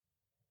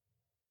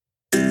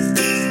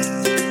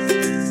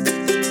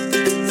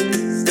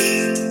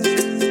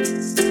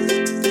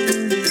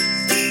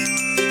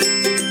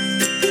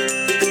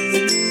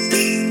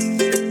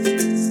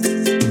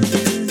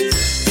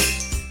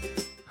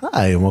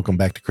welcome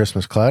back to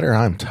Christmas Clatter.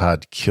 I'm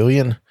Todd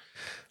Killian.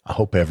 I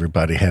hope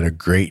everybody had a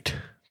great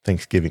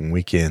Thanksgiving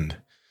weekend.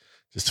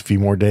 Just a few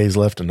more days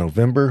left in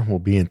November. We'll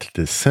be into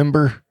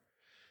December.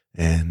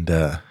 And,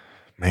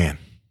 man,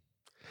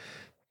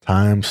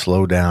 time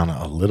slow down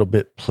a little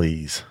bit,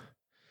 please.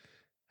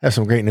 Have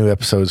some great new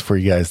episodes for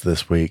you guys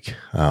this week.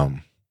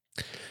 Have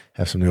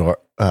some new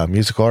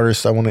musical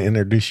artists I want to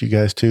introduce you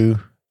guys to.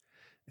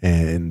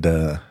 And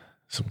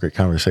some great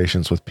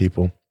conversations with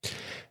people.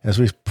 As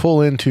we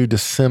pull into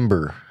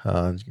December,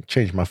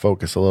 change my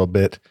focus a little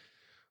bit.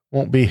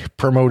 Won't be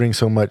promoting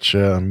so much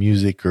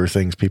music or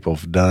things people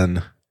have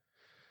done.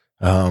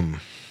 We'll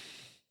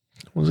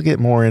get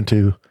more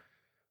into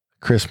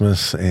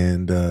Christmas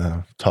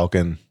and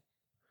talking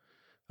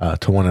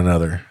to one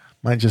another.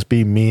 Might just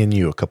be me and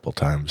you a couple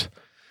times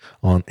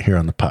on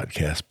the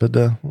podcast, but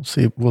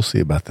we'll see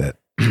about that.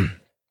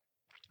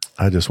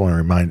 I just want to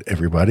remind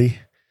everybody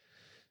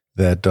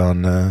that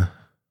on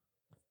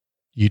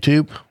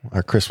YouTube,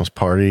 our Christmas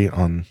party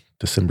on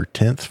December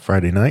 10th,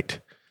 Friday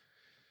night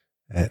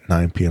at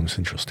 9 p.m.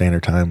 Central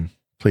Standard Time.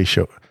 Please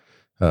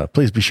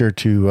be sure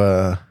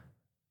to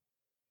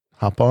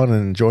hop on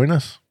and join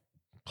us.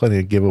 Plenty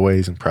of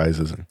giveaways and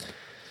prizes and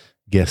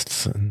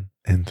guests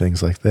and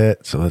things like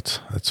that. So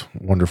that's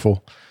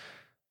wonderful.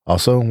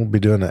 Also, we'll be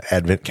doing an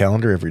advent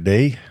calendar every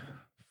day,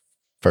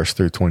 1st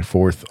through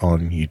 24th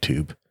on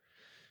YouTube.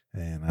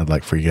 And I'd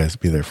like for you guys to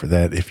be there for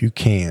that if you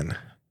can.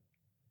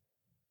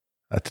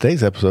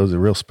 Today's episode is a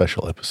real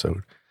special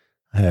episode.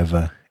 I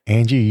have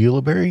Angie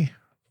Ulibarri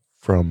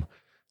from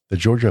the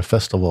Georgia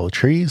Festival of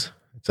Trees.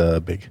 It's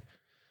a big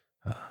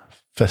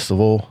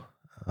festival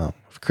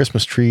of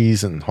Christmas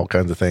trees and all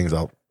kinds of things.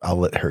 I'll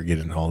let her get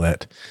into all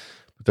that.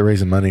 But they're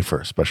raising money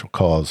for a special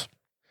cause.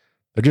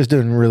 They're just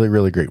doing really,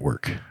 really great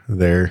work.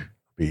 There'll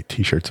be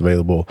t-shirts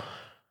available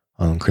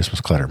on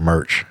Christmas Clatter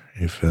merch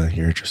if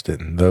you're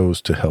interested in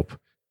those to help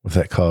with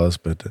that cause.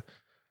 But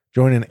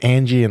joining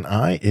Angie and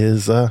I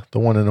is the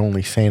one and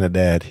only Santa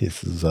Dad.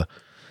 This is a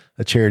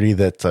charity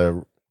that's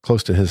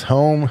close to his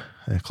home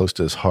and close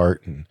to his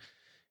heart, and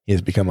he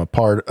has become a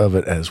part of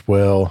it as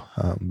well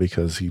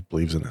because he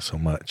believes in it so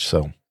much.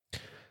 So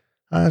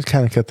I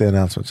kind of cut the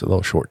announcements a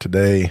little short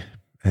today,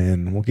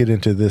 and we'll get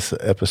into this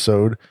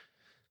episode.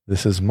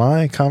 This is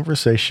my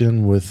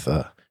conversation with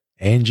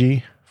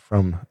Angie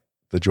from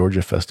the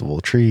Georgia Festival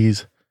of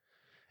Trees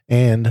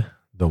and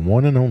the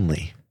one and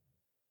only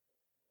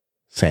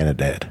Santa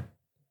Dad.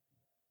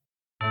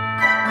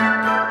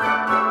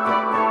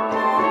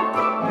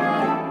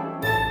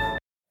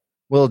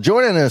 Well,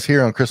 joining us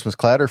here on Christmas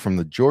Clatter from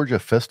the Georgia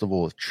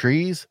Festival of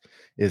Trees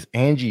is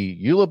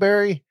Angie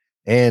Ulibarri,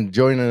 and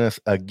joining us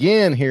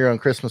again here on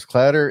Christmas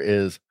Clatter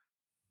is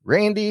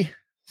Randy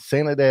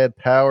Santa Dad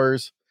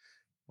Powers.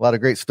 A lot of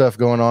great stuff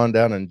going on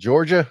down in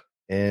Georgia,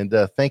 and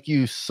thank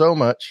you so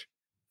much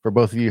for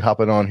both of you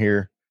hopping on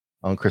here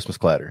on Christmas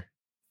Clatter.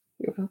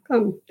 You're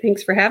welcome.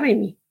 Thanks for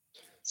having me.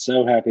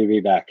 So happy to be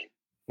back.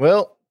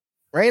 Well,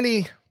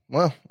 Randy,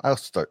 I'll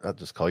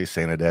just call you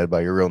Santa Dad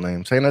by your real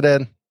name. Santa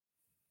Dad,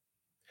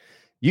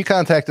 you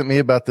contacted me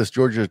about this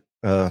Georgia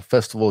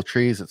Festival of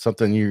Trees. It's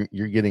something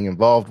you're getting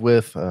involved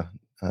with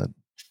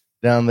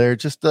down there.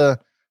 Just tell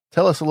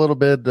us a little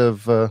bit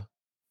of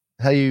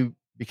how you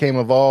became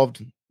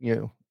involved,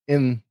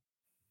 in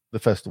the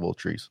Festival of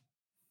Trees.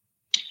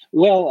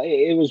 Well,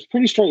 it was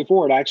pretty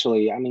straightforward,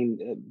 actually. I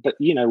mean, but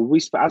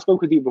I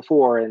spoke with you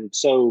before, and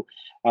so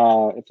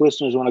if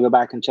listeners want to go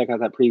back and check out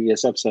that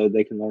previous episode,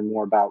 they can learn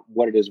more about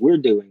what it is we're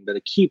doing. But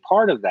a key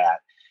part of that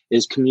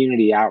is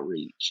community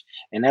outreach.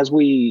 And as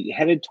we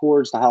headed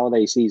towards the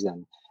holiday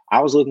season,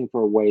 I was looking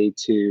for a way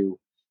to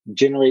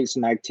generate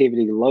some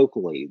activity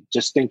locally,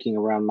 just thinking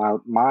around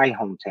my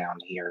hometown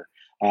here.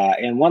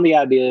 And one of the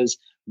ideas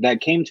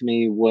that came to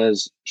me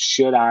was,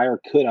 should I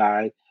or could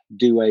I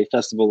do a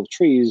festival of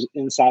trees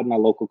inside my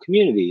local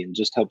community and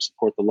just help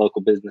support the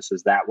local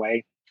businesses that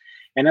way?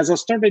 And as I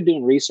started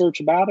doing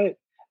research about it,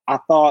 I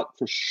thought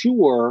for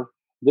sure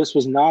this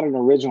was not an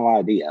original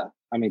idea.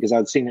 I mean, because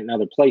I'd seen it in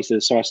other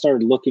places. So I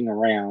started looking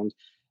around.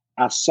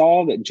 I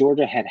saw that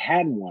Georgia had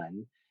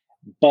one,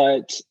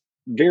 but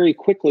very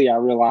quickly I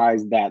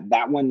realized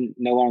that one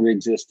no longer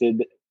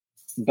existed,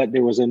 but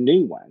there was a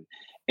new one,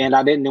 and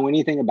I didn't know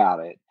anything about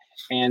it.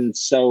 And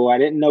so I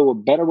didn't know a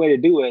better way to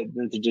do it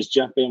than to just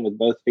jump in with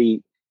both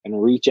feet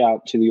and reach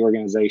out to the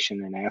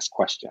organization and ask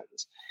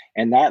questions.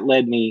 And that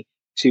led me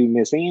to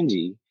Miss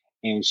Angie,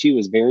 and she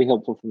was very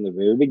helpful from the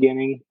very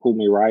beginning, pulled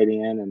me right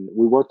in, and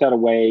we worked out a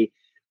way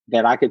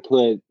that I could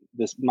put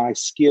my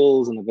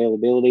skills and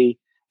availability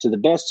to the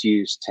best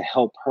use to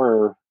help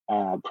her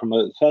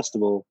promote the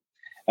festival,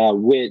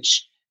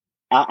 which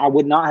I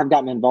would not have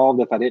gotten involved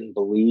if I didn't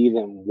believe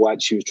in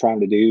what she was trying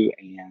to do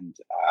and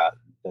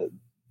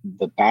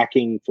the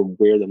backing for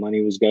where the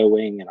money was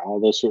going and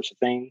all those sorts of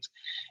things.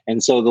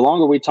 And so the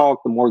longer we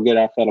talked, the more good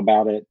I felt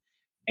about it.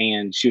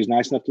 And she was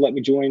nice enough to let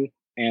me join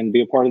and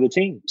be a part of the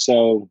team.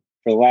 So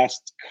for the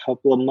last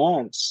couple of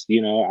months,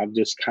 I've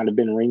just kind of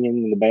been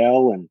ringing the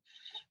bell and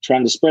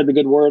trying to spread the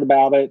good word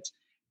about it.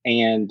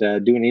 and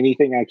doing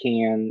anything I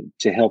can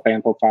to help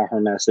amplify her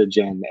message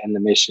and the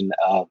mission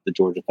of the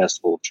Georgia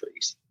Festival of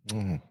Trees.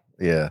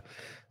 Yeah.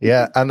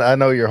 Yeah. I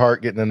know your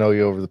heart, getting to know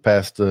you over the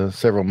past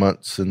several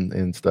months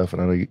and stuff.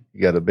 And I know you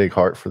got a big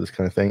heart for this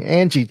kind of thing.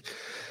 Angie,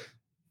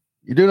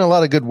 you're doing a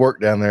lot of good work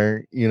down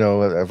there. You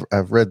know,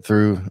 I've read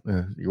through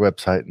your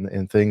website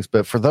and things,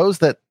 but for those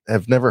that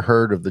have never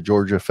heard of the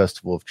Georgia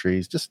Festival of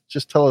Trees,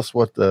 just tell us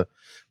what the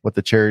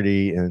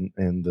charity and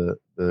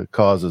the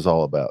cause is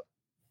all about.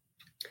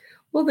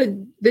 Well,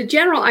 the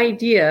general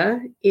idea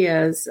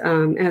is,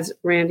 as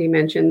Randy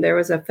mentioned, there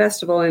was a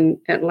festival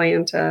in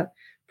Atlanta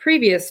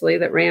previously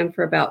that ran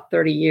for about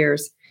 30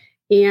 years.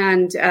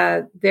 And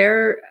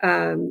their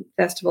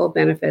festival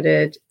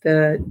benefited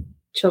the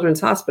Children's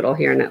Hospital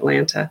here in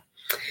Atlanta.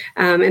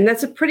 And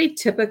that's a pretty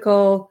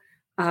typical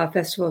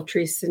Festival of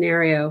Trees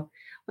scenario.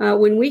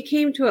 When we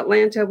came to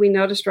Atlanta, we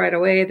noticed right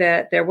away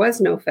that there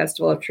was no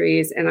Festival of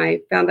Trees. And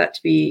I found that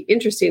to be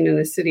interesting in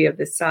a city of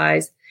this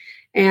size.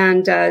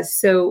 And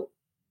so,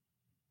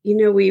 you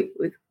know, we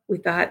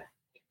thought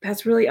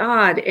that's really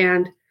odd.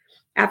 And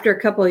after a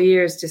couple of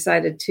years,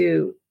 decided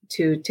to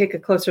take a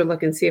closer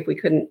look and see if we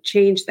couldn't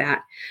change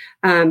that.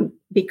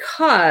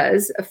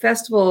 Because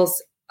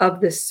festivals of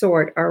this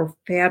sort are a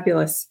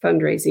fabulous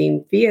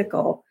fundraising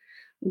vehicle.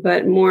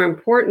 But more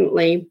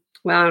importantly,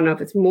 well, I don't know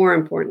if it's more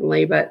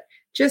importantly, but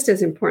just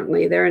as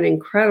importantly, they're an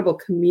incredible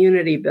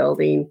community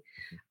building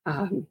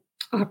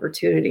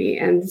opportunity.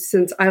 And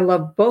since I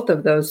love both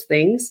of those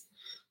things,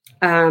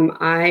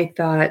 I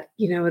thought,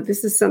 you know,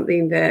 this is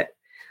something that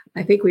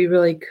I think we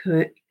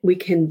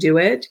can do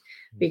it,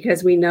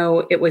 because we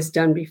know it was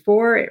done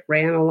before. It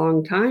ran a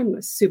long time,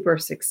 was super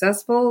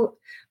successful,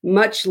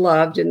 much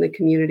loved in the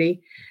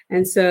community.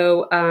 And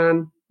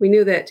so we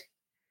knew that,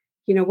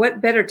 you know,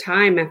 what better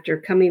time after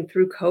coming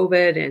through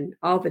COVID and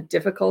all the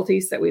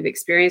difficulties that we've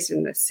experienced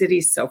in the city,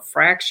 so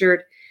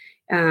fractured.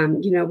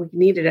 You know, we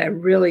needed a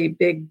really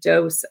big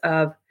dose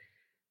of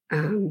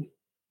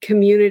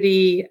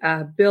community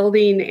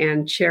building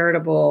and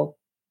charitable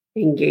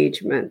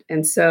engagement.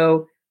 And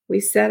so we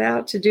set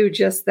out to do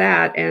just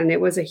that. And it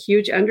was a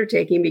huge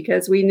undertaking,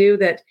 because we knew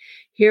that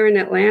here in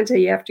Atlanta,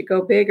 you have to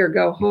go big or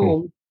go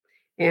home.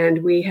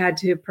 And we had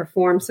to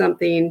perform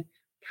something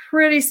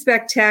pretty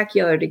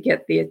spectacular to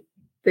get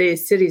the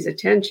city's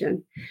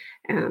attention.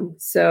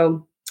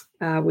 So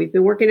we've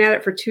been working at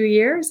it for 2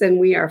 years, and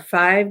we are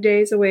 5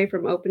 days away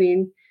from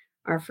opening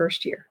our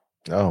first year.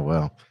 Oh,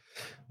 well,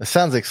 that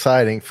sounds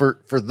exciting. For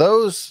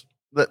those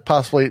that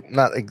possibly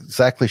not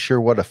exactly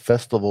sure what a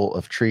Festival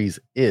of Trees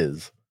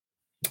is.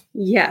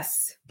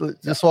 Yes.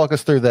 Just walk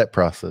us through that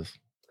process.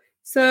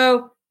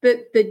 So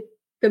the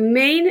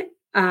main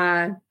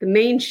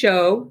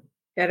show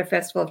at a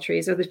Festival of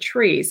Trees are the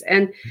trees,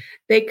 and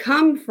they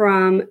come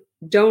from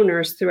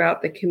donors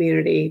throughout the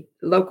community,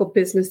 local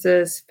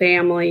businesses,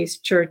 families,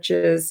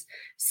 churches,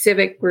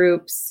 civic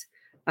groups,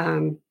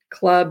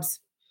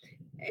 clubs,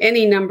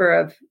 any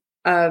number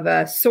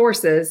of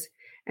sources.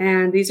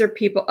 And these are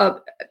people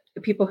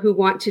who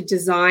want to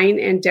design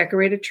and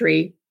decorate a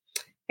tree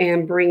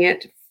and bring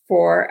it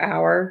for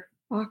our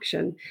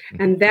auction.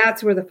 And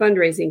that's where the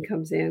fundraising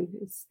comes in.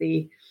 It's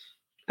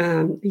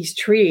these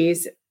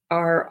trees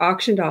are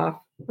auctioned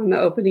off on the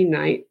opening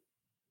night,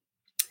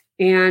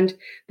 and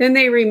then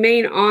they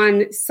remain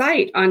on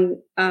site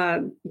on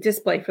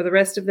display for the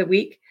rest of the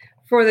week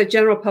for the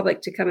general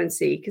public to come and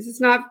see, because it's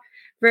not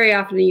very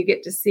often you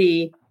get to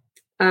see.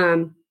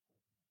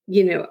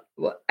 You know,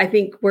 I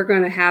think we're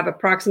going to have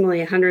approximately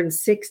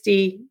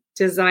 160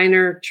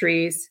 designer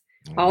trees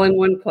all in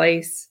one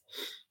place.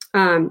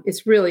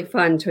 It's really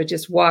fun to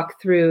just walk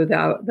through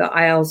the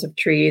aisles of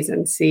trees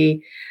and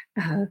see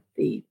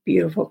the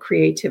beautiful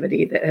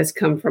creativity that has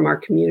come from our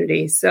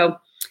community. So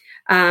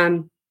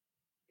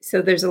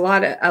there's a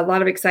lot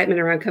of excitement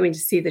around coming to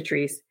see the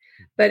trees.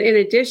 But in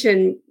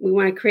addition, we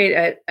want to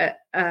create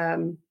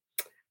an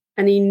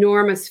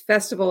enormous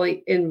festival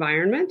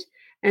environment.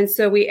 And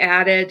so we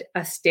added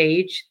a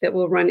stage that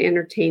will run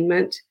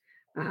entertainment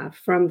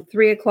from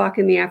 3:00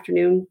 in the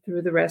afternoon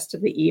through the rest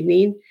of the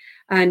evening.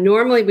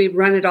 Normally we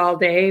run it all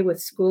day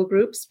with school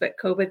groups, but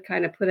COVID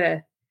kind of put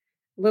a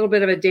little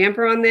bit of a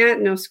damper on that.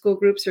 No school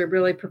groups are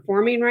really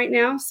performing right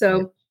now.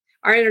 So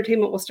our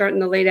entertainment will start in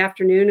the late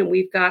afternoon, and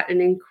we've got an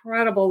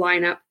incredible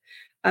lineup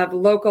of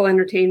local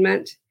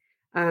entertainment.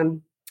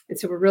 And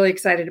so we're really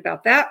excited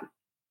about that.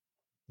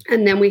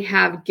 And then we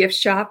have gift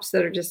shops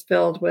that are just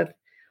filled with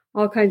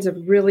all kinds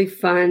of really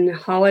fun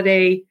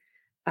holiday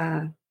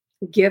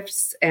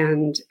gifts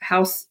and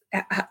house,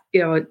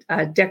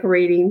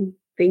 decorating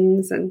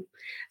things. And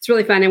it's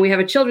really fun. And we have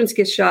a children's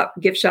gift shop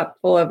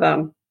full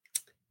of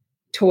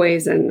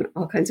toys and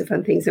all kinds of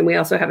fun things. And we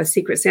also have a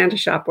Secret Santa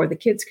shop where the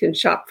kids can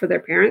shop for their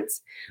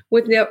parents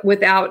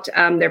without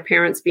their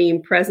parents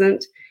being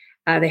present.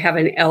 They have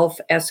an elf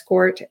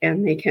escort,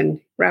 and they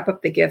can wrap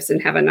up the gifts and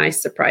have a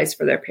nice surprise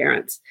for their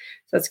parents.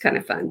 So it's kind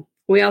of fun.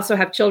 We also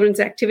have children's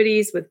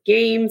activities with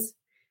games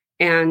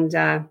and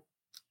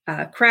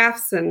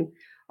crafts and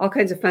all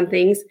kinds of fun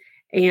things.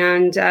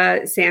 And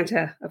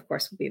Santa, of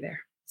course, will be there.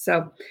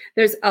 So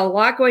there's a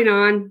lot going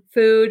on: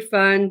 food,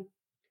 fun,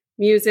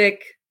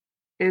 music,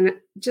 and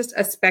just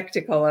a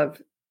spectacle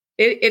of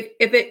it.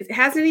 If it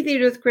has anything to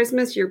do with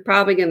Christmas, you're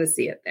probably going to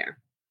see it there.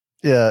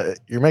 Yeah,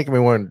 you're making me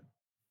want to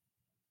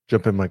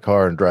jump in my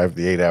car and drive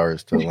the 8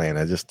 hours to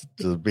Atlanta just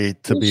to be a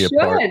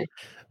part. It's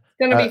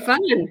going to be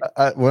fun.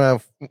 When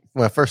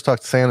I first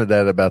talked to Santa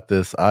Dad about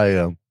this,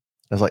 I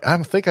was like,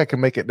 I think I can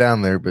make it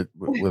down there, but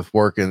with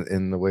work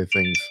and the way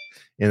things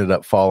ended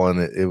up falling,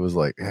 it was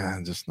like,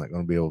 I'm just not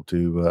going to be able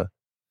to,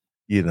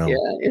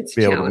 it's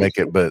be able to make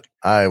it. But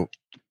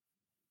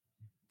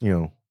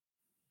good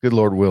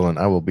Lord willing,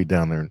 I will be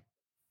down there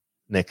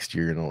next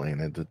year in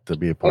Atlanta to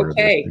be a part of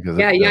this. Because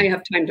you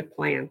have time to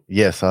plan.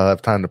 Yes, I'll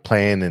have time to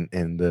plan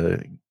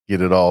and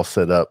get it all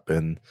set up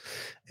and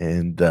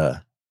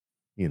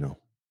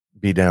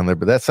be down there.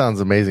 But that sounds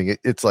amazing.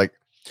 It's like,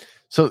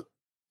 so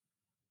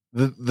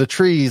the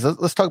trees,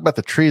 let's talk about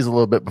the trees a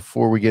little bit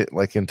before we get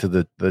like into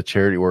the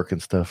charity work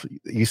and stuff.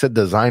 You said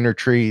designer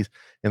trees,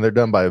 and they're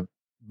done by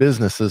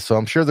businesses. So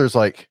I'm sure there's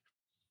like,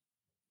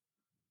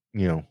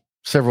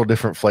 several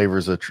different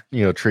flavors of,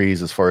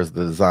 trees as far as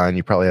the design.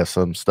 You probably have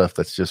some stuff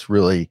that's just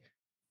really,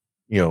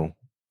 for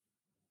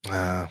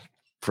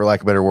lack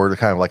of a better word,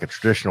 kind of like a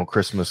traditional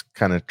Christmas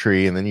kind of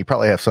tree. And then you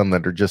probably have some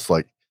that are just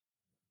like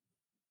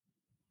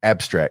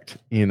abstract,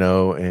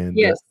 and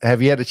yes.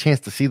 Have you had a chance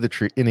to see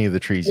any of the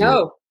trees yet?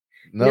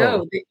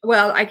 No.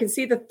 Well, I can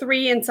see the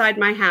 3 inside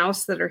my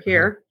house that are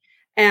here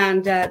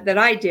and that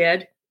I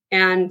did.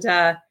 And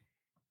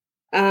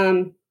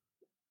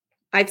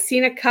I've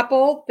seen a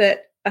couple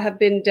that have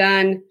been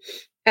done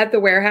at the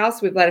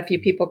warehouse. We've let a few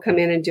people come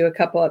in and do a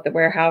couple at the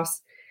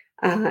warehouse.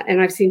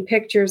 And I've seen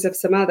pictures of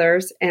some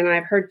others, and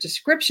I've heard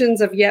descriptions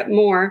of yet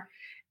more.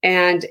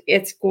 And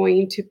it's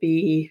going to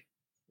be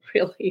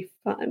really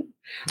fun.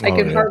 I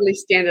can hardly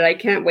stand it. I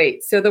can't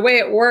wait. So the way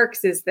it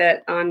works is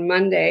that on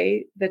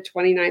Monday, the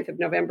 29th of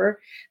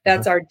November,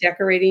 that's our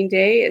decorating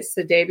day. It's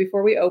the day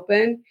before we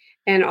open,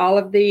 and all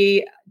of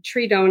the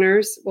tree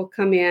donors will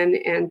come in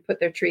and put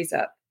their trees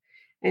up.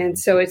 And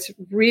so it's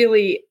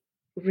really,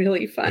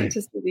 really fun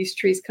to see these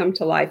trees come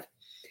to life.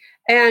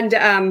 And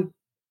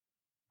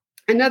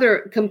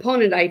another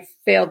component I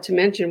failed to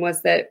mention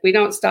was that we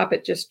don't stop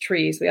at just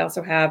trees. We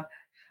also have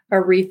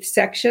a wreath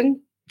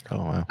section. Oh,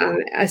 wow.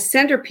 A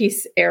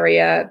centerpiece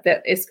area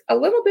that is a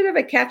little bit of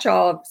a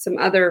catch-all of some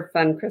other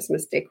fun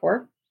Christmas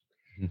decor.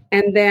 Mm-hmm.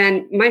 And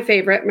then my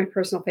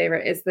personal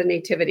favorite is the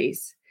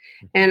nativities.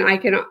 And I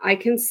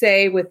can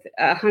say with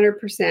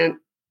 100%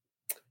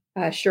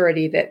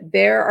 surety that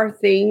there are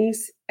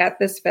things at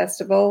this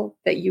festival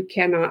that you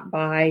cannot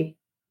buy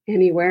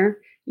anywhere.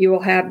 You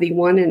will have the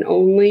one and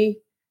only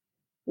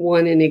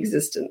one in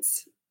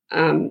existence.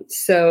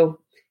 So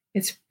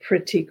it's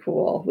pretty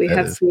cool. We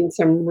have seen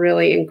some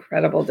really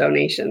incredible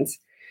donations.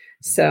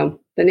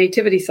 So the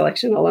nativity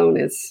selection alone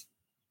is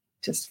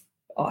just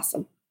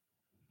awesome.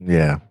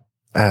 Yeah,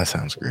 that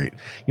sounds great.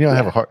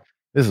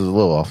 This is a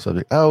little off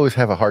subject. I always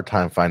have a hard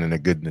time finding a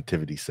good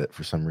nativity set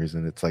for some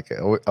reason. It's like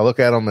I look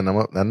at them and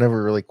I'm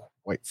never really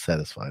quite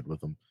satisfied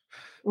with them.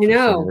 I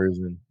know. For some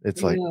reason.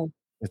 It's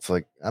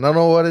like I don't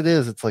know what it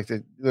is. It's like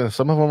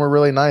some of them are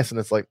really nice, and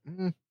it's like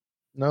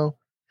no.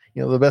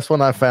 The best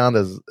one I found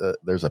is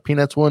there's a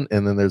Peanuts one,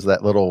 and then there's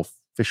that little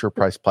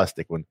Fisher-Price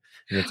plastic one.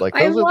 And it's like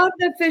I love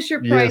the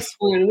Fisher-Price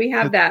one. We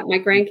have that. My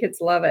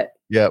grandkids love it.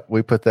 Yeah,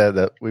 we put that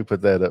up.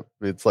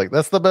 It's like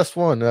that's the best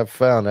one I've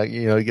found.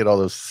 You get all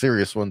those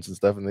serious ones and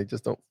stuff, and they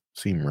just don't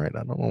seem right.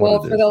 I don't know.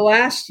 Well, for the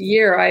last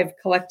year, I've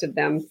collected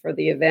them for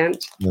the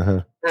event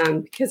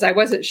because I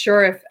wasn't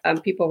sure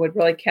if people would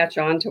really catch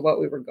on to what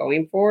we were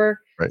going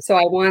for. Right. So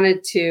I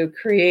wanted to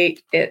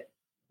create it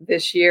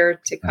this year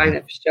to kind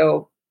of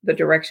show the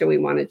direction we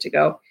wanted to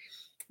go.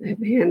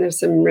 Man,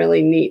 there's some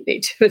really neat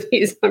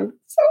nativities. I'm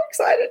so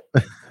excited.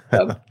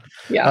 So,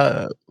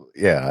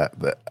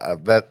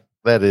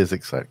 that is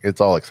exciting. It's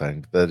all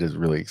exciting. That is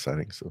really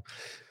exciting. So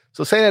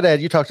Santa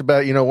Dad, you talked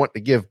about wanting to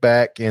give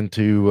back and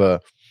to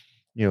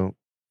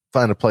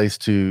find a place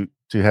to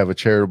have a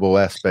charitable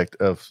aspect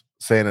of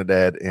Santa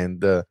Dad,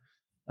 and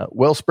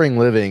Wellspring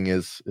Living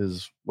is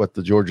what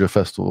the Georgia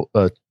Festival.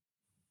 Let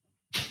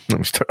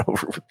me start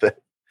over with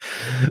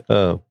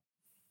that.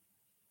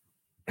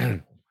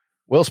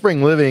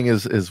 Wellspring Living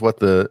is what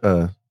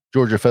the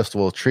Georgia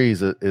Festival of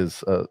Trees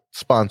is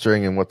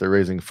sponsoring and what they're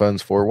raising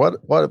funds for.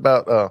 What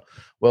about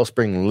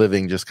Wellspring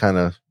Living just kind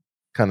of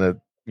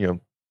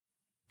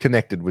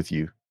connected with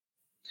you?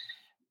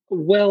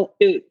 Well,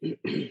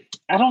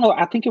 I don't know.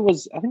 I think it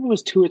was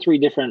 2 or 3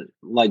 different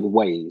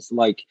ways.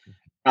 Like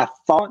I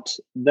thought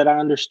that I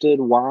understood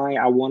why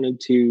I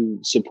wanted to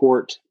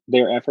support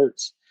their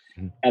efforts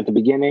at the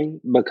beginning,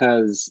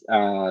 because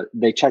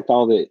they checked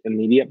all the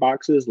immediate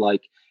boxes.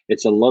 Like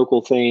it's a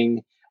local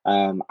thing.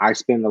 I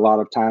spend a lot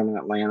of time in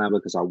Atlanta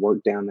because I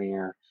work down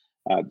there.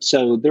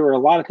 So there were a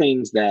lot of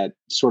things that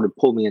sort of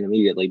pulled me in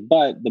immediately.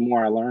 But the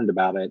more I learned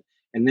about it,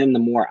 and then the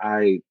more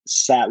I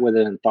sat with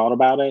it and thought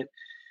about it,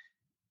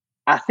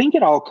 I think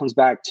it all comes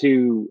back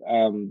to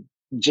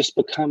just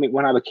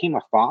when I became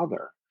a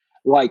father.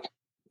 Like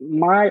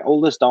my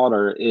oldest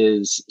daughter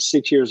is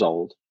 6 years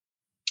old.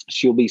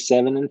 She'll be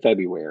 7 in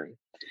February.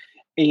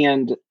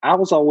 And I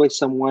was always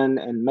someone,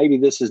 and maybe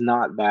this is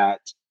not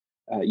that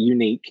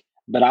unique,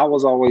 but I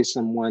was always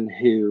someone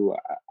who,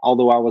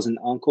 although I was an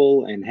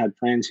uncle and had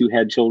friends who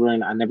had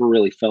children, I never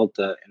really felt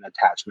an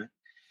attachment.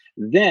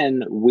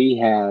 Then we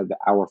had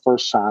our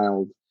first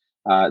child,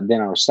 then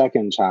our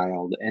second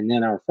child, and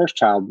then our first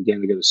child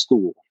began to go to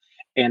school.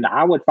 And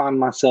I would find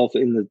myself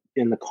in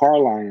the car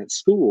line at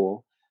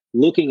school,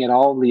 looking at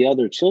all the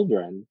other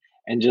children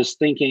and just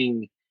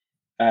thinking,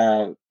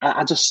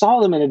 I just saw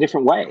them in a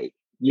different way.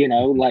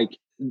 Like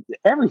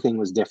everything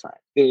was different.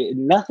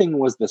 Nothing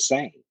was the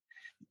same.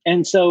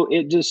 And so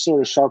it just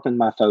sort of sharpened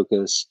my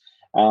focus,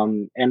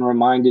 and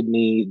reminded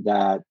me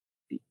that,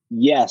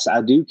 yes,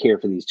 I do care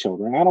for these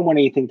children. I don't want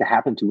anything to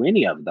happen to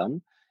any of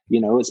them.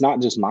 It's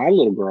not just my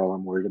little girl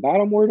I'm worried about.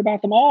 I'm worried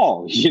about them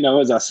all,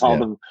 as I saw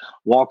them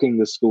walking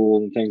to school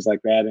and things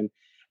like that.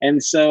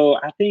 And so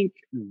I think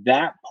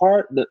that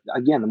part,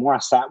 again, the more I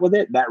sat with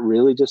it, that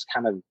really just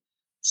kind of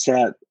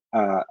sat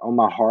on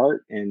my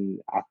heart, and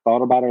I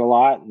thought about it a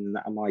lot. And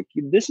I'm like,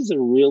 this is a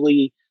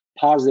really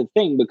positive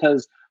thing,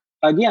 because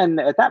again,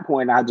 at that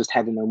point, I just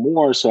had to know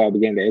more. So I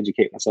began to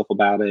educate myself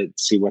about it,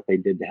 see what they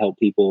did to help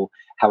people,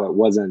 how it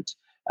wasn't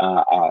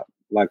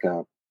like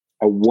a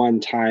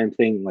one-time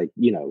thing. Like,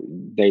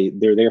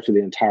 they're there for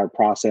the entire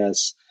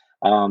process,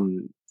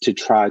 to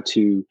try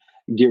to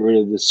get rid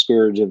of the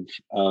scourge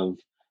of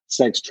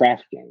sex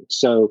trafficking.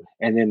 So,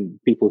 and then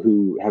people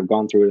who have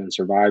gone through it and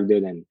survived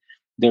it. And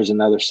there's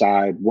another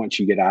side once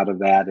you get out of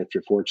that, if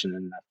you're fortunate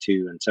enough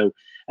to. And so,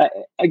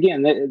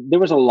 again, there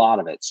was a lot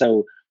of it.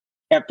 So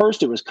at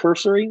first it was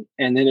cursory,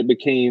 and then it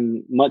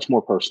became much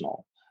more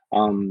personal. I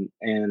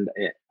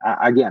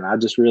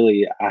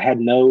had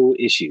no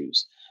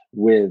issues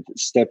with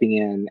stepping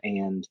in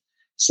and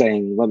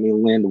saying, let me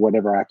lend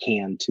whatever I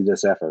can to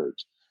this effort,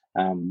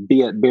 be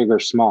it big or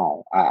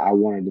small. I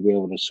wanted to be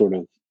able to sort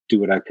of do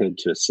what I could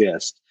to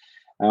assist.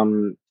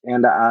 And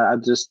I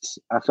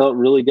felt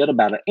really good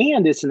about it.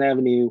 And it's an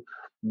avenue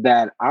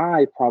that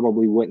I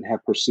probably wouldn't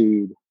have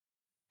pursued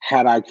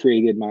had I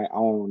created my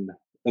own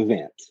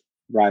event,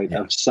 right,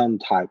 of some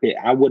type.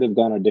 I would have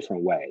gone a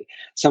different way,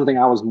 something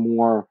I was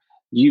more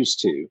used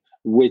to,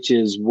 which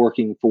is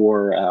working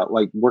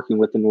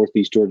with the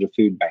Northeast Georgia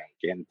Food Bank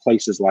and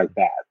places like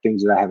that,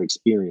 things that I have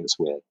experience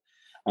with.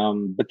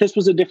 But this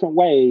was a different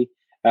way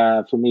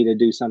for me to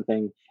do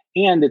something.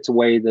 And it's a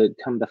way that,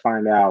 come to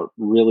find out,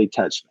 really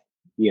touched me.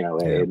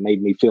 It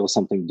made me feel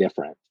something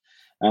different.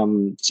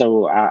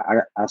 So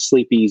I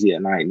sleep easy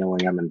at night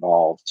knowing I'm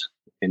involved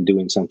in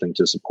doing something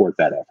to support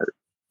that effort.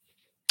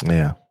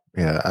 Yeah.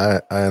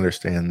 I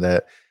understand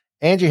that.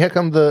 Angie, how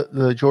come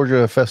the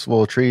Georgia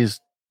Festival of Trees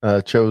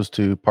chose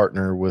to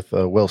partner with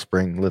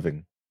Wellspring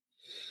Living?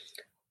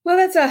 Well,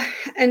 that's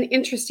an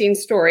interesting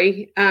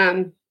story.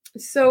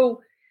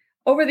 So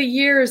over the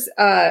years,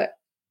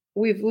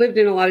 we've lived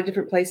in a lot of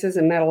different places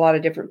and met a lot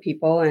of different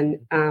people. And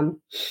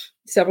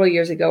several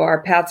years ago,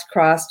 our paths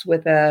crossed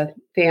with a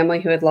family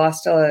who had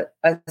lost a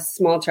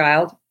small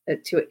child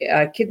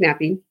to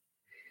kidnapping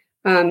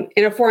in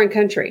a foreign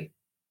country.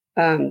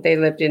 They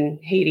lived in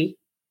Haiti.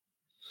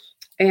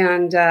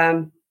 And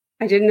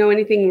I didn't know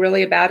anything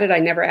really about it. I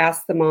never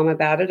asked the mom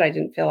about it. I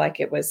didn't feel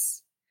like it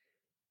wasn't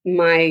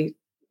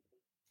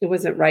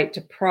right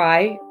to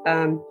pry.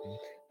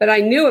 But I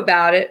knew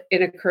about it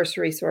in a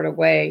cursory sort of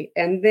way.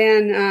 And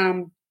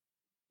then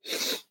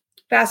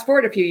fast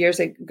forward a few years,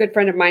 a good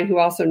friend of mine who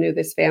also knew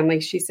this family,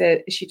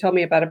 she told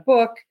me about a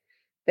book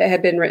that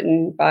had been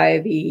written by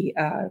the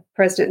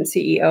president and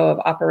CEO of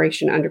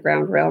Operation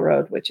Underground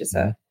Railroad, which is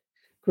a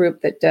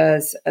group that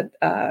does,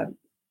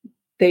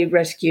 they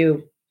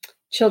rescue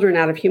children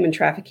out of human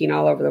trafficking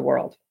all over the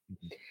world.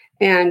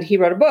 And he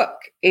wrote a book,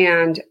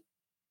 and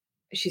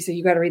she said,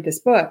 you got to read this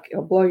book.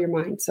 It'll blow your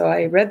mind. So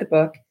I read the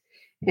book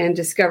and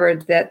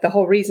discovered that the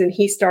whole reason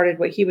he started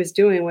what he was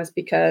doing was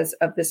because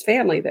of this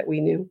family that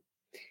we knew.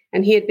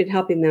 And he had been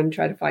helping them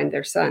try to find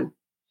their son.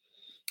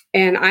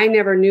 And I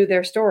never knew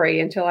their story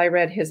until I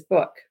read his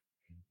book.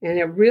 And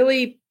it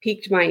really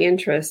piqued my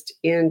interest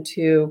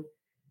into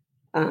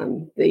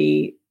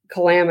the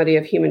calamity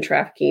of human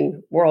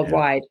trafficking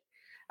worldwide.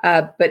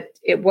 But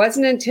it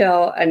wasn't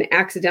until an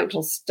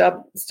accidental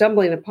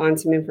stumbling upon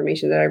some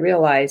information that I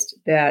realized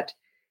that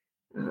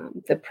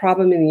the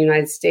problem in the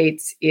United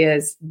States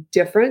is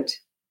different,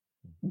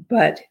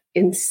 but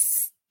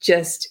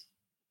just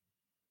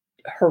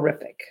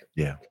horrific.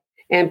 Yeah.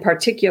 And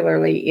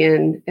particularly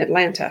in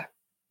Atlanta.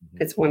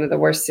 It's one of the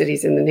worst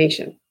cities in the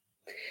nation.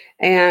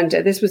 And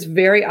this was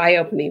very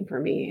eye-opening for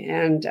me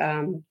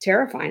and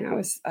terrifying.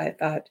 I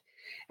thought,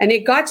 and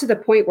it got to the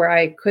point where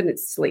I couldn't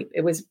sleep.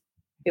 It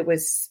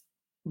was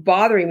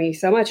bothering me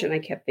so much. And I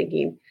kept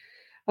thinking,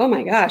 oh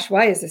my gosh,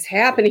 why is this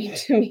happening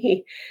to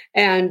me?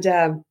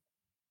 And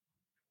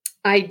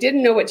I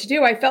didn't know what to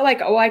do. I felt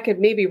like, I could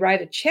maybe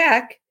write a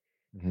check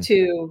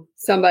to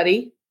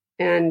somebody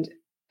and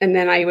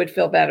then I would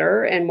feel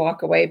better and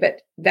walk away.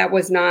 But that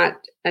was not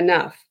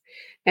enough.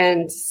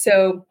 And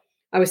so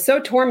I was so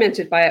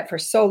tormented by it for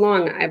so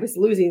long. I was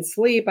losing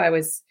sleep.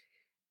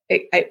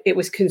 It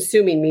was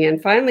consuming me.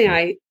 And finally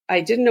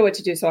I didn't know what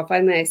to do. So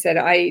finally I said,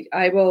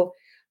 I will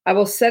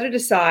set it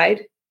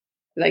aside,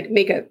 like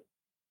make a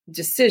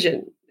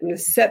decision. I'm going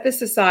to set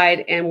this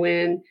aside. And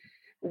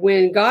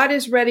when God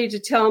is ready to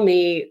tell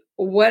me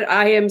what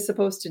I am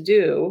supposed to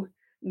do,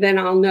 then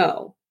I'll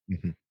know.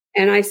 Mm-hmm.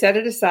 And I set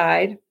it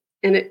aside.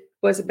 And it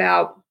was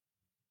about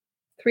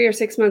 3 or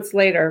 6 months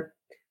later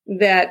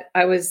that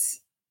I was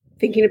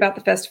thinking about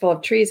the Festival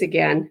of Trees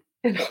again.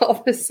 And all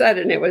of a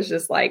sudden it was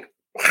just like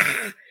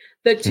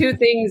the two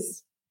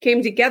things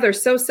came together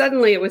so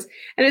suddenly. And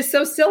it's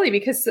so silly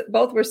because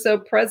both were so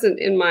present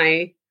in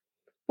my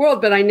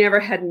world, but I never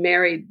had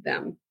married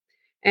them.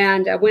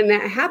 And when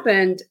that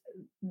happened,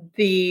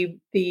 the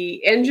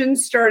engine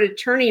started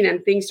turning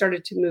and things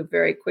started to move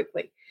very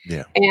quickly.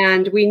 Yeah.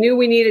 And we knew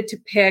we needed to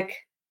pick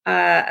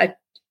a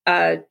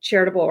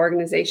charitable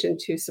organization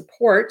to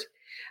support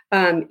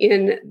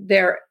in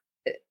their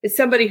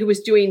somebody who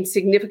was doing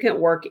significant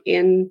work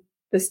in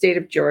the state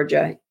of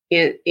Georgia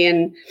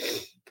in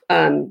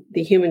the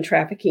human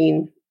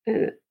trafficking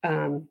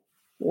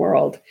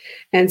world.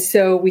 And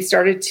so we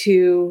started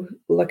to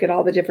look at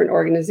all the different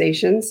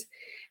organizations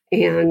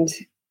and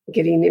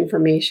getting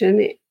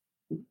information.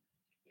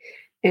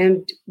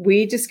 And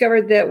we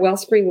discovered that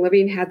Wellspring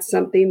Living had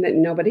something that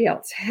nobody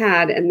else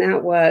had, and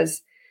that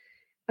was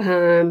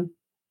a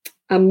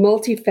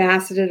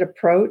multifaceted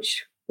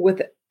approach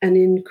with an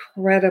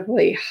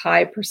incredibly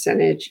high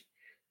percentage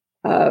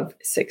of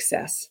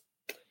success.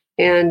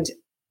 And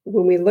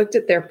when we looked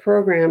at their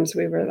programs,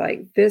 we were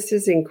like, this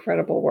is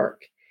incredible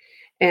work.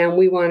 And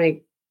we want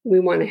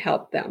to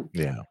help them.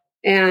 Yeah.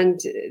 And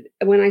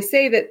when I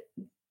say that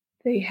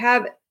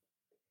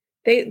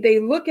they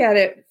look at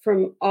it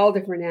from all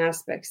different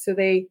aspects. So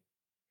they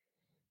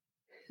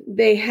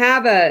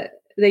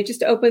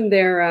just opened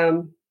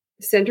their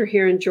center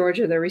here in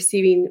Georgia, the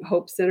Receiving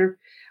Hope Center,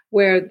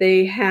 where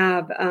they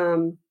have,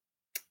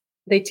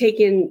 they take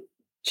in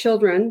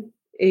children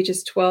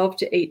ages 12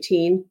 to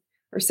 18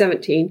 or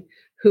 17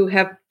 who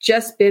have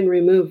just been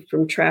removed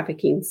from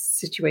trafficking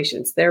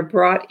situations. They're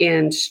brought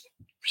in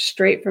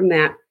straight from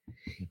that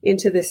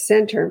into this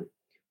center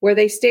where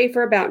they stay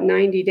for about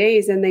 90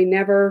 days and they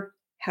never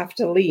have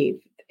to leave.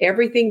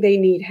 Everything they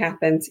need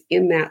happens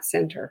in that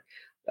center.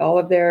 All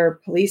of their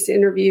police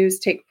interviews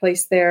take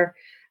place there.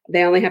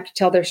 They only have to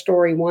tell their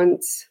story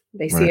once.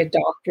 They see a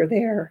doctor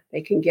there.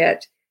 They can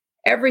get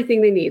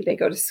everything they need. They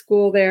go to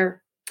school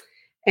there.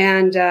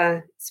 And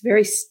it's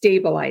very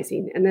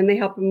stabilizing. And then they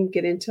help them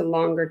get into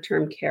longer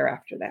term care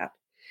after that.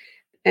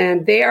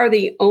 And they are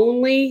the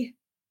only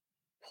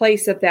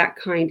place of that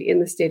kind in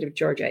the state of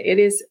Georgia. It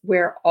is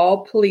where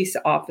all police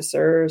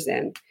officers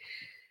and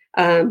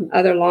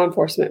other law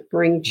enforcement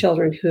bring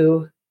children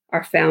who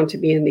are found to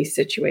be in these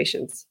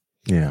situations.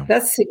 Yeah.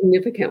 That's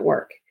significant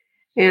work.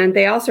 And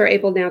they also are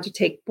able now to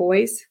take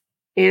boys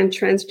and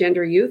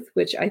transgender youth,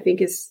 which I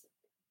think is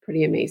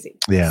pretty amazing.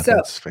 Yeah,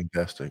 that's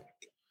fantastic.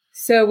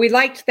 So we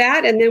liked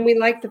that. And then we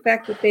liked the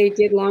fact that they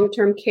did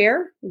long-term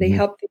care. They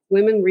helped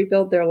women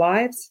rebuild their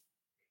lives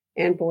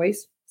and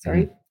boys,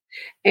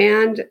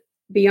 And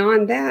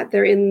beyond that,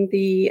 they're in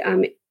the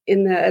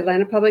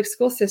Atlanta public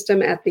school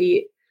system at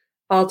the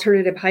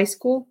alternative high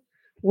school,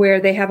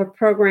 where they have a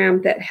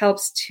program that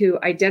helps to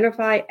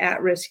identify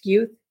at-risk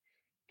youth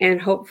and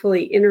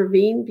hopefully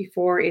intervene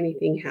before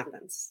anything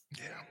happens.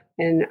 Yeah.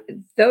 And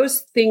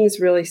those things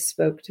really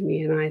spoke to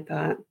me. And I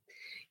thought,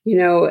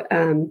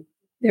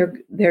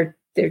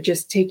 they're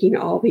just taking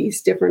all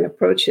these different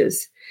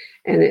approaches,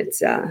 and it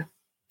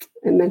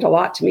meant a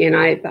lot to me. And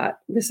I thought,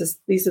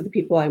 these are the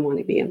people I want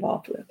to be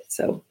involved with.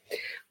 So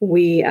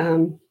we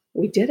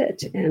did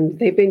it, and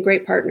they've been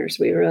great partners.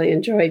 We really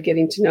enjoyed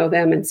getting to know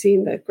them and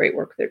seeing the great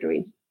work they're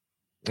doing.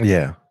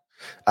 Yeah.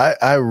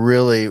 I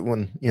really,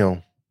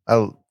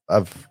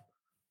 I've,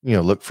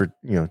 looked for,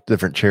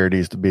 different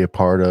charities to be a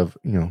part of,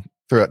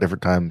 throughout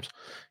different times,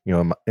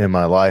 in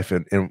my life.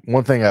 And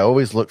one thing I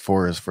always look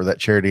for is for that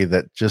charity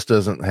that just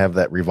doesn't have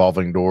that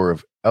revolving door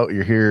of, oh,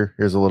 you're here,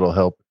 here's a little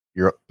help,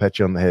 pat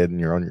you on the head and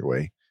you're on your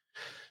way.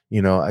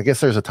 I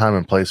guess there's a time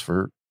and place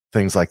for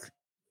things like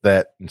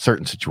that in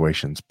certain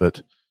situations,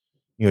 but,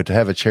 to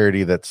have a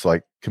charity that's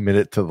like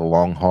committed to the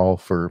long haul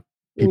for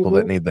people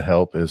that need the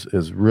help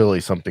is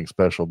really something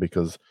special,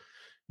 because,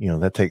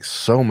 that takes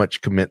so much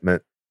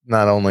commitment,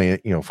 not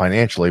only,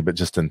 financially, but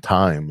just in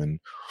time and,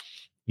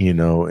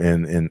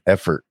 and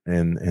effort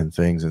and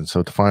things. And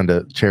so to find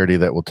a charity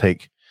that will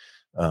take,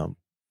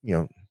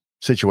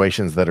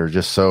 situations that are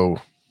just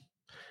so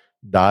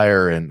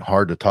dire and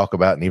hard to talk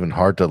about and even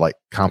hard to like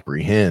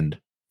comprehend,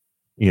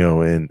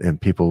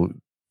 and people,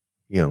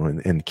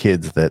 and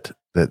kids that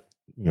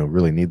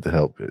really need the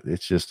help.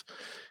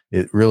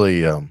 It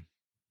really,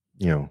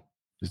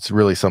 it's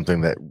really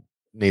something that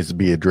needs to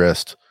be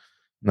addressed,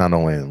 not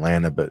only in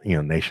Atlanta, but,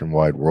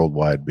 nationwide,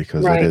 worldwide,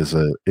 because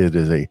it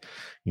is a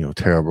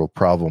terrible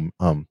problem.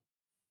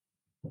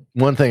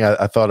 One thing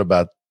I thought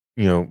about,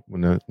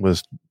 when I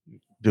was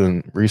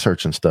doing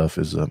research and stuff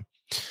is,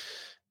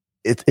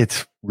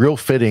 it's real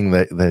fitting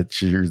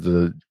that you're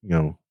the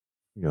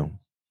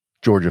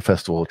Georgia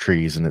Festival of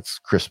Trees, and it's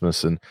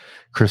Christmas and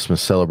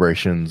Christmas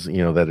celebrations,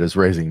 that is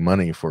raising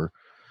money for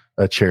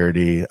a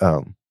charity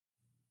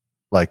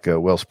like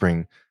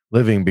Wellspring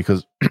Living,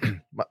 because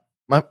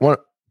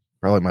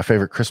probably my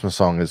favorite Christmas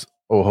song is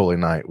 "Oh Holy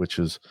Night," which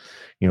is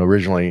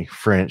originally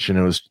French, and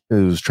it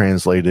was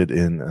translated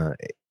in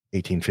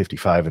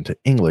 1855 into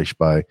English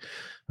by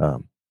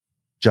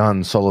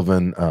John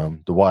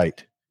Sullivan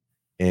Dwight,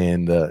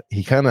 and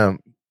he kind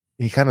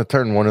of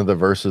turned one of the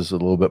verses a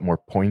little bit more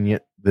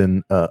poignant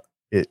than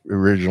it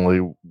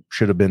originally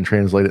should have been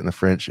translated in the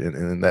French,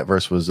 and that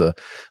verse was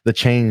 "The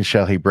chains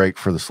shall he break,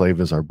 for the slave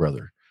is our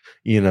brother,"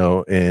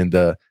 and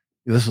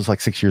this was like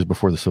 6 years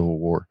before the Civil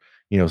War,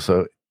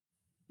 so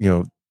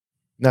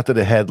not that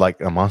it had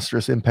like a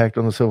monstrous impact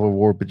on the Civil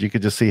War, but you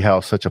could just see how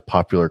such a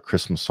popular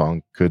Christmas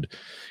song could,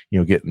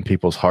 get in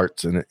people's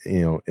hearts and,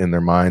 in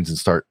their minds, and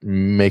start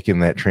making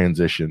that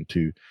transition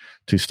to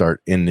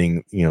start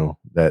ending,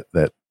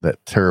 that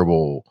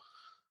terrible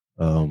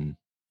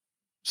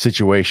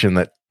situation,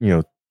 that,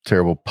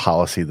 terrible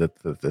policy that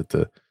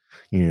the,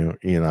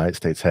 United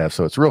States have.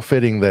 So it's real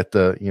fitting that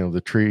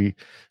the Tree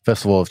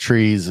Festival of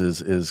Trees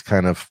is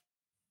kind of,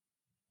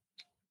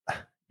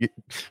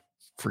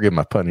 forgive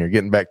my pun here,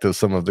 getting back to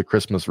some of the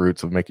Christmas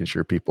roots of making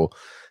sure people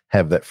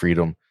have that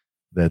freedom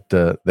that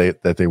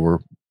they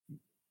were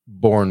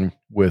born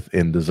with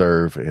and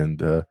deserve, and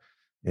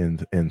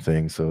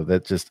things. So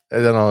that just,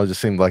 I don't know, it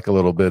just seemed like a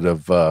little bit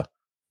of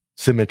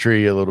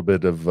symmetry, a little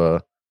bit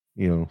of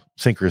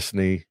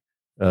synchrony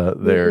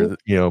there,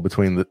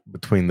 between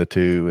the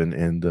two,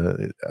 and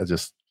I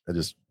just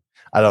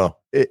I don't know,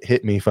 it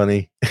hit me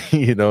funny.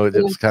 It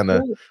just kind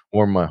of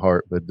warmed my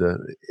heart. But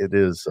it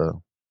is a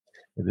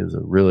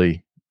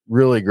really,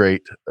 really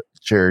great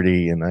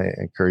charity, and I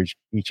encourage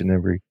each and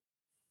every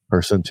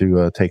person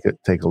to take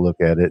a look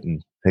at it,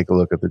 and take a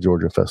look at the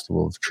Georgia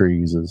Festival of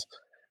Trees,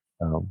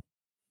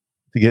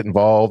 to get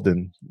involved,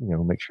 and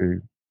make sure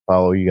you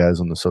follow you guys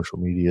on the social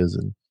medias,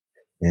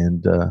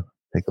 and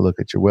take a look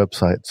at your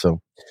website.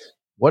 So,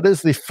 what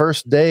is the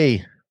first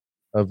day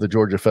of the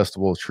Georgia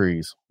Festival of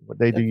Trees? What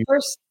day do you?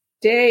 First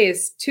day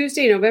is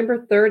Tuesday,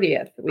 November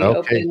 30th. We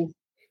open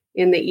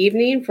in the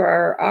evening for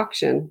our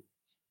auction.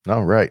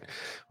 All right.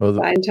 Well,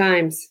 fine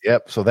times.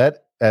 Yep. So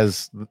that,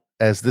 as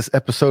this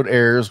episode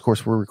airs, of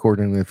course, we're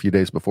recording a few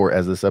days before.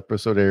 As this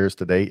episode airs,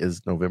 today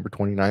is November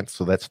 29th.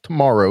 So that's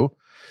tomorrow.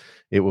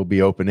 It will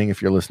be opening,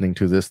 if you're listening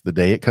to this, the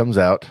day it comes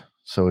out.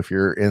 So if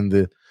you're in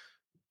the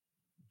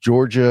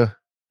Georgia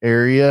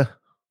area,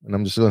 and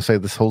I'm just going to say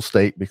this whole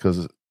state,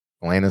 because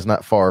Atlanta's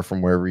not far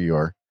from wherever you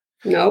are.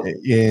 Nope.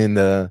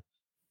 And,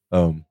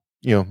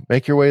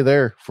 make your way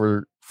there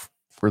for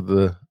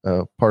the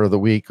part of the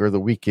week or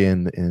the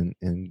weekend,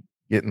 and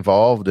get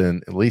involved,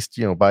 and at least,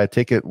 buy a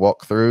ticket,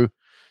 walk through,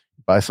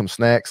 buy some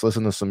snacks,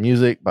 listen to some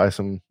music, buy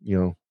some,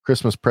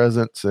 Christmas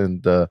presents,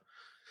 and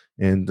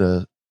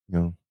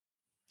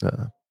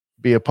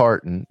be a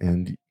part,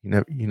 and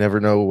you never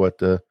know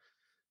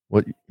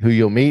who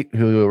you'll meet,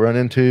 who you'll run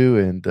into,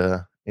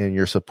 and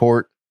your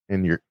support,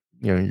 and your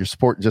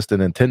support just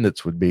in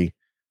attendance would be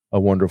a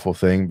wonderful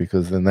thing,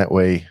 because then that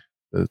way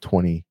the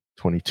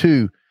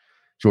 2022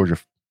 Georgia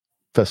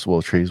Festival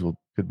of Trees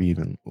could be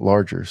even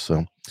larger.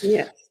 So,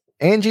 yes,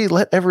 Angie,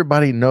 let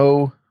everybody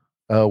know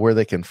where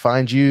they can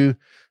find you,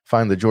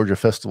 find the Georgia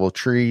Festival of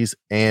Trees,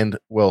 and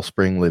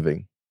Wellspring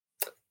Living.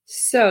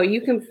 So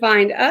you can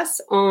find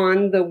us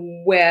on the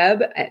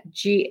web at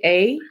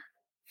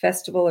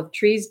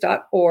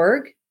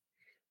gafestivaloftrees.org.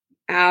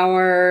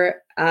 Our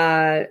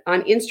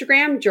on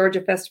Instagram,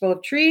 Georgia Festival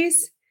of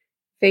Trees.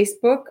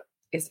 Facebook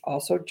is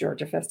also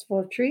Georgia Festival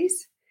of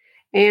Trees.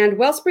 And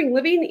Wellspring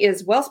Living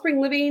is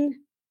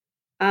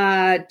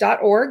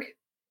wellspringliving.org.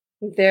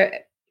 They're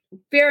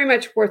very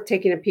much worth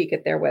taking a peek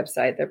at their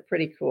website. They're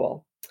pretty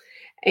cool.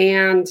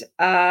 And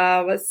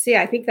let's see,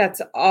 I think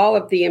that's all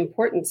of the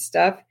important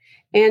stuff.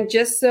 And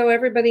just so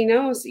everybody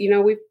knows,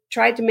 we've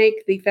tried to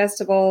make the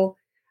festival,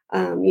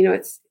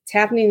 it's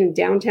happening in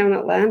downtown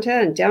Atlanta,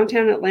 and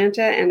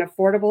and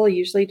affordable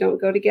usually don't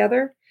go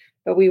together,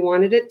 but we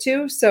wanted it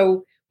to.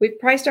 So we've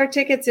priced our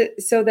tickets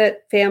so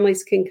that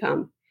families can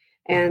come.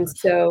 And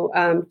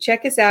so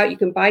check us out. You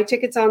can buy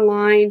tickets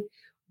online,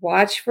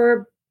 watch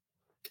for,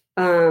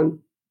 let's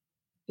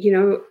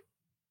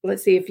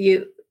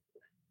see,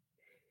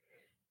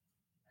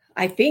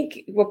 I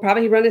think we'll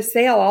probably run a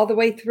sale all the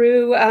way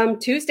through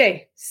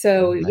Tuesday.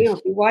 So, nice.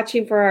 Be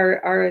watching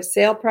for our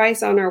sale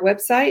price on our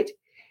website,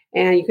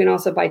 and you can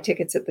also buy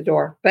tickets at the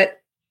door, but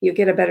you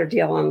get a better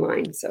deal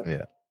online. So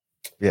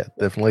yeah,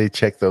 definitely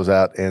check those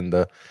out.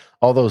 And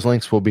all those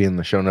links will be in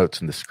the show notes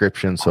and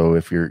description. So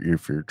if you're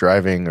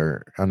driving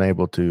or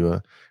unable to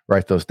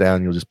write those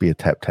down, you'll just be a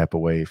tap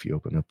away if you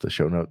open up the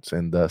show notes.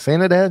 And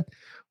Santa Dad,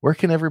 where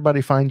can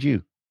everybody find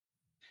you?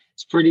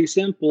 It's pretty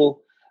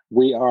simple.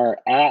 We are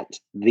at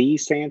the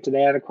Santa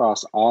Dad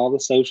across all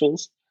the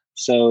socials.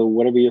 So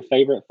whatever your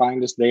favorite,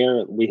 find us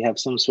there. We have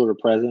some sort of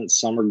presence.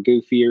 Some are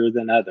goofier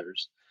than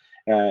others.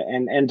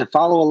 And to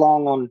follow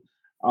along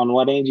on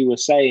what Angie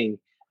was saying,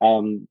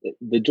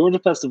 the Georgia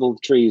Festival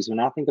of Trees, when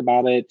I think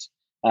about it,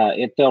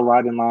 it fell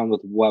right in line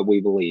with what we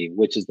believe,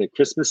 which is that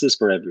Christmas is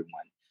for everyone.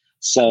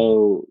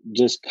 So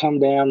just come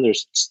down.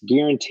 There's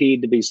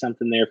guaranteed to be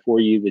something there for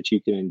you that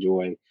you can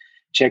enjoy.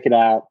 Check it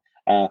out.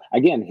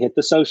 Again, hit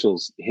the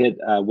socials, hit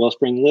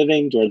Wellspring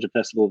Living, Georgia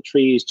Festival of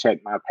Trees, check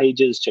my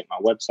pages, check my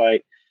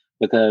website,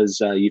 because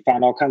you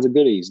find all kinds of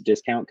goodies,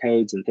 discount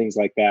codes and things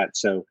like that.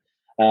 So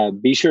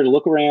be sure to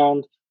look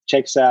around,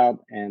 check us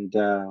out, and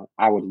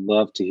I would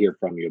love to hear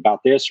from you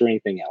about this or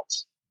anything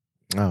else.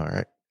 All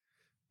right.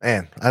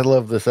 Man, I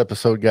love this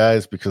episode,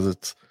 guys, because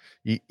it's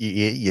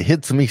you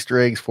hit some Easter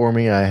eggs for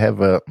me. I have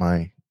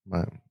my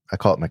I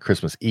call it my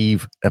Christmas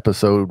Eve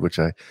episode, which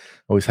I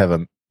always have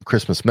a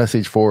Christmas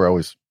message for. I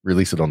always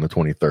release it on the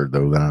 23rd,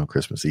 though, then on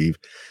Christmas Eve.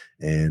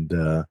 And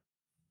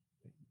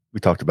we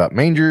talked about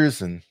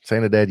mangers, and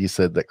Santa Dad, you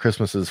said that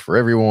Christmas is for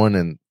everyone,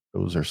 and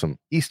those are some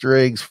Easter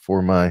eggs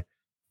for my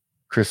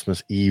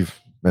Christmas Eve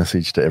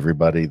message to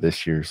everybody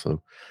this year.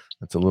 So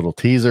that's a little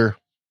teaser.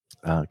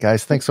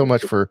 Guys, thanks so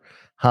much for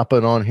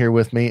hopping on here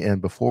with me.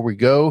 And before we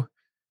go,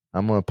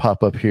 I'm going to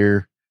pop up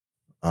here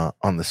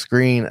on the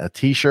screen a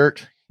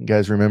t-shirt. You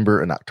guys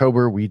remember in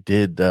October we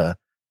did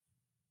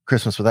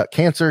Christmas Without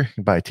Cancer.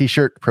 You buy a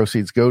t-shirt,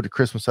 proceeds go to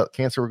Christmas Without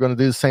Cancer. We're going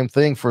to do the same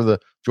thing for the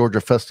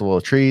Georgia Festival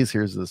of Trees.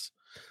 Here's this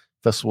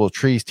Festival of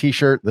Trees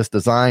t-shirt. This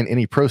design,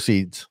 any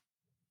proceeds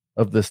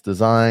of this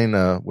design,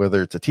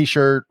 whether it's a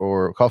t-shirt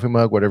or a coffee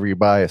mug, whatever you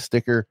buy, a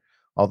sticker,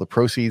 all the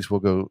proceeds will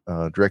go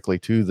directly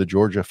to the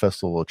Georgia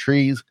Festival of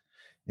Trees.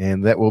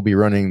 And that will be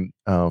running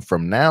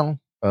from now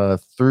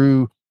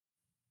through,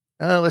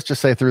 let's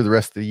just say through the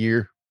rest of the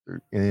year,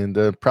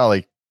 and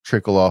probably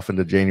trickle off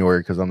into January,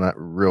 because I'm not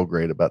real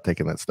great about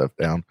taking that stuff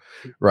down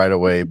right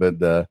away.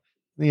 But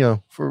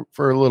for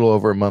a little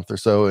over a month or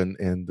so,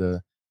 and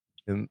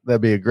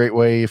that'd be a great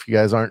way if you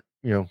guys aren't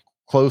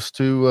close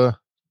to,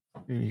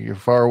 you're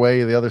far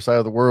away the other side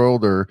of the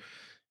world or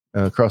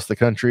across the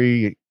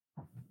country.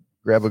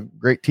 Grab a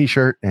great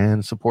t-shirt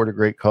and support a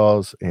great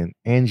cause. And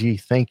Angie,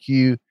 thank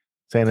you.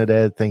 Santa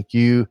Dad, thank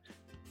you.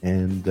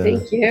 And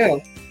thank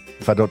you.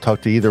 If I don't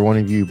talk to either one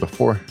of you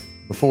before,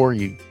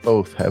 you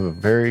both have a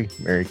very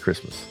Merry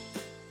Christmas.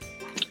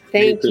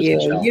 Thank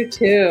you. You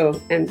too.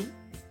 And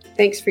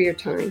thanks for your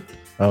time.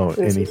 Oh,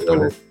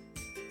 anytime.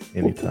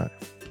 Anytime.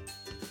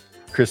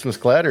 Christmas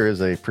Clatter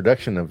is a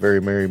production of Very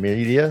Merry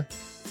Media.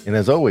 And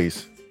as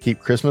always, keep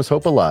Christmas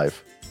hope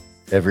alive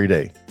every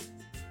day.